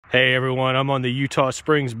Hey everyone, I'm on the Eutaw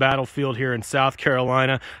Springs battlefield here in South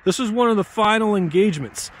Carolina. This is one of the final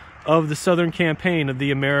engagements of the Southern campaign of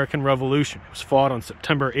the American Revolution. It was fought on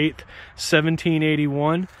September 8th,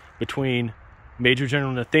 1781 between Major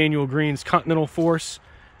General Nathaniel Greene's Continental Force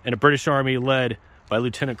and a British Army led by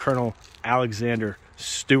Lieutenant Colonel Alexander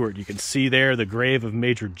Stewart. You can see there the grave of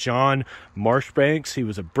Major John Marchbanks. He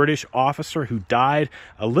was a British officer who died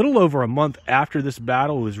a little over a month after this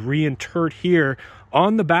battle. He was reinterred here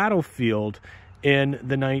on the battlefield in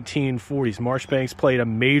the 1940s. Marchbanks played a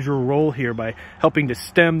major role here by helping to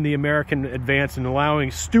stem the American advance and allowing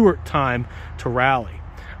Stewart time to rally.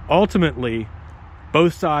 Ultimately,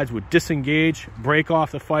 both sides would disengage, break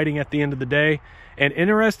off the fighting at the end of the day, and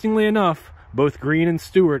interestingly enough, both Greene and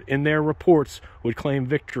Stewart in their reports would claim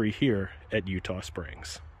victory here at Eutaw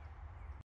Springs.